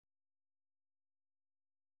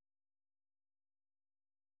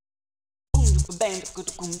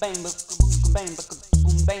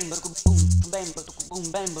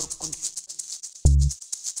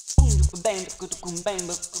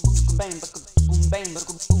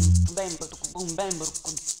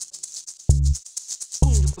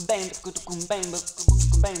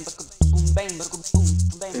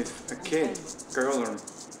If a kid, girl or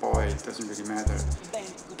boy, it doesn't really matter,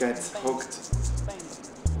 gets hooked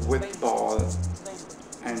with the ball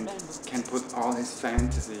and can put all his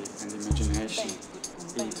fantasy and imagination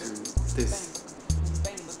into this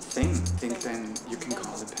thing, then you can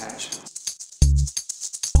call it passion.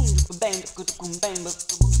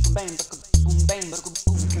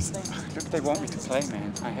 Because look, they want me to play,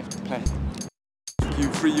 man. I have to play.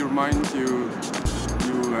 You free your mind, you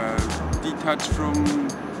detach from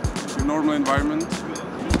your normal environment.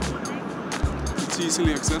 It's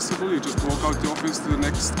easily accessible. You just walk out the office to the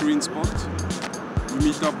next green spot. You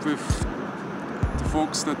meet up with the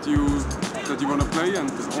folks that you want to play,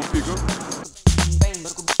 and off you go.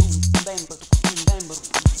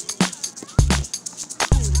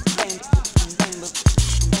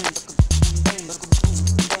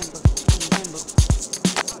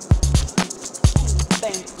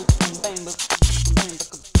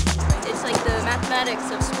 It's like the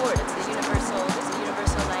mathematics of sport. It's a universal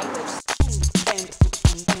language.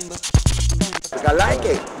 I like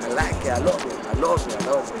it. I love it.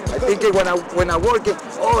 I think when I work it,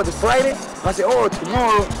 oh, it's Friday. I say, oh,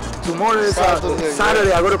 tomorrow is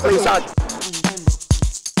Saturday. I go to play soccer.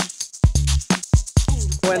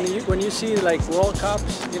 When you see like World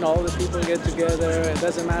Cups, you know, all the people get together. It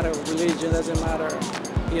doesn't matter religion, doesn't matter,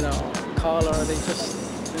 you know, color. They just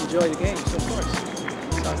enjoy the game. So of course,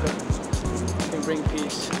 soccer can bring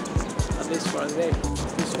peace, at least for a day,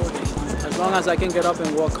 peacefully. As long as I can get up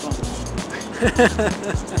and walk home.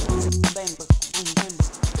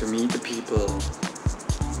 To meet the people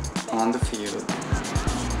on the field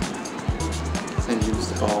and use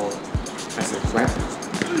the ball as a weapon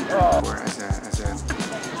or as a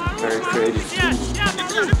very creative tool.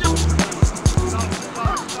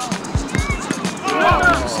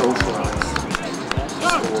 To socialize,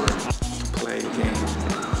 or to play a game,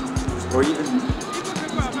 or even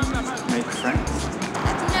make friends.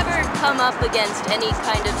 I've never come up against any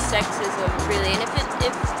kind of sexism, really, and if it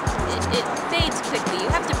fades quickly. You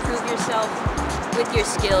have to prove yourself with your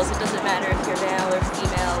skills. It doesn't matter if you're male or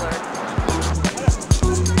female, or if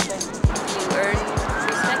you earn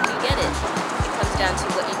respect, you get it. It comes down to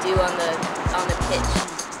what you do on the pitch.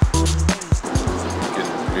 You can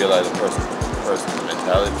realize a person's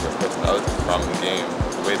mentality or personality from the game,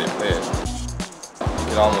 the way they play it. You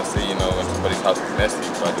can almost see, you know, when somebody's house is messy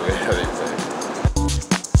by the way how they play.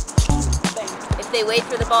 If they wait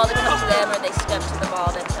for the ball to come to them or they step to the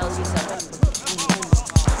ball, that tells you something.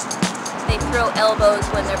 If they throw elbows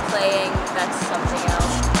when they're playing, that's something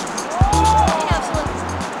else. You know, if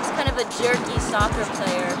someone's kind of a jerky soccer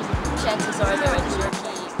player, chances are they're a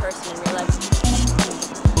jerky person in real life.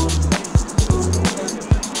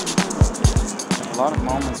 A lot of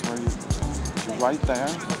moments where you're right there,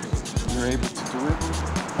 you're able to do it,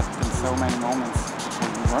 but in so many moments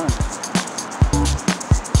where you weren't.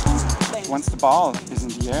 Once the ball is in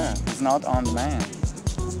the air, it's not on the man,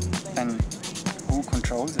 then who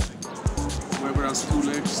controls it? Whoever has two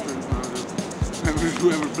legs, then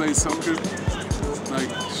whoever plays soccer, like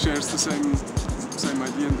shares the same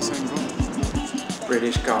idea and the same goal.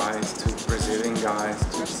 British guys to Brazilian guys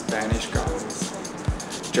to Spanish guys,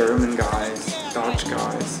 German guys, Dutch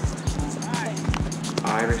guys,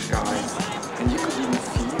 Irish guys, and you could even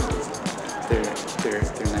feel their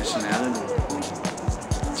nationality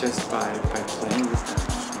just by playing with them.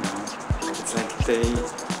 You know, it's like they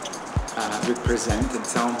represented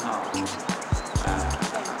somehow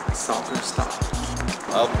soccer style.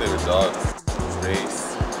 I'll play with dogs.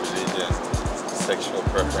 Race, religion, sexual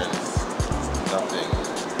preference, nothing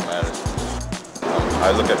matters.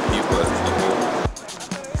 I look at people as people.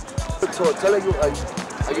 So tell you,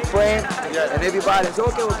 are you praying? Yeah. And everybody's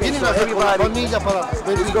okay. So everybody is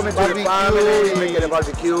coming to the family, making a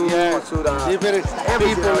barbecue,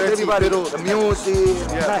 everybody, the music.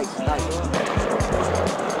 Yeah. Nice.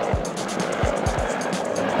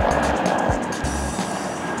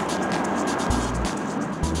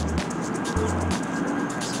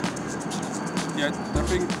 Yeah, I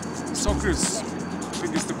think soccer is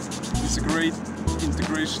a great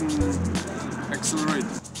integration accelerator.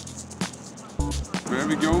 Wherever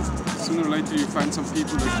we go, sooner or later you find some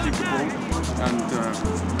people that kick the ball and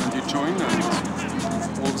you join, and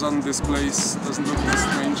all of a sudden this place doesn't look as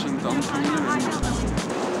strange and unfamiliar anymore.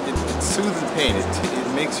 It soothes the pain, it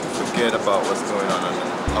makes you forget about what's going on the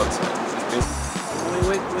outside.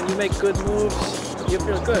 when you make good moves, you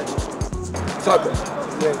feel good. Soccer.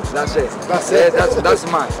 That's it. That's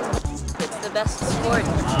mine. It's the best sport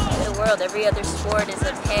in the world. Every other sport is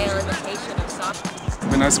a pale imitation of soccer.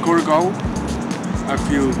 When I score a goal, I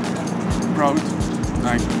feel proud,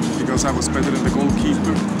 like, because I was better than the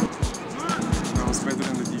goalkeeper, I was better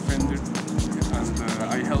than the defender, and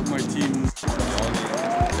I helped my team.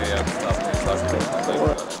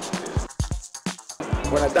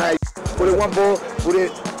 When I die, put it one ball, put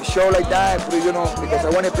it show like that, put it, you know, because I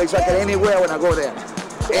want to play soccer anywhere when I go there,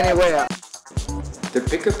 anywhere. The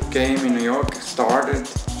pickup game in New York started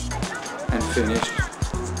and finished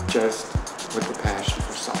just with the passion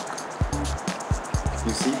for soccer.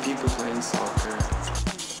 You see people playing soccer,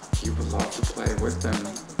 you would love to play with them,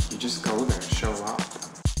 you just go there, show up.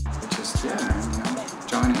 You just, yeah, you know,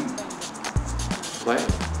 join in, play.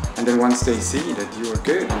 And then once they see that you are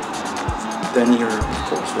good, then you're of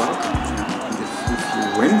course welcome. You know? And if you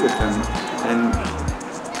win with them, then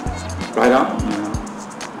right on, you know,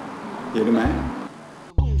 you're the man.